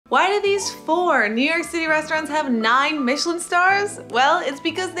Why do these 4 New York City restaurants have 9 Michelin stars? Well, it's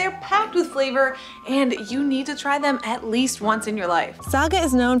because they're packed with flavor and you need to try them at least once in your life. Saga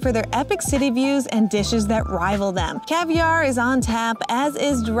is known for their epic city views and dishes that rival them. Caviar is on tap, as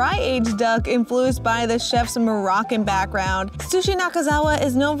is dry-aged duck influenced by the chef's Moroccan background. Sushi Nakazawa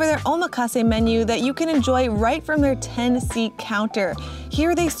is known for their omakase menu that you can enjoy right from their 10-seat counter.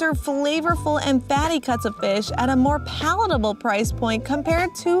 Here they serve flavorful and fatty cuts of fish at a more palatable price point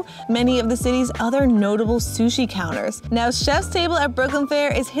compared to many of the city's other notable sushi counters. Now, Chef's Table at Brooklyn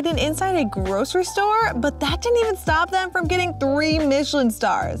Fair is hidden inside a grocery store, but that didn't even stop them from getting 3 Michelin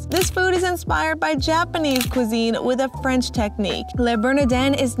stars. This food is inspired by Japanese cuisine with a French technique. Le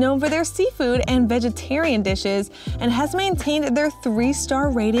Bernardin is known for their seafood and vegetarian dishes and has maintained their 3-star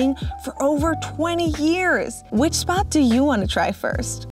rating for over 20 years. Which spot do you want to try first?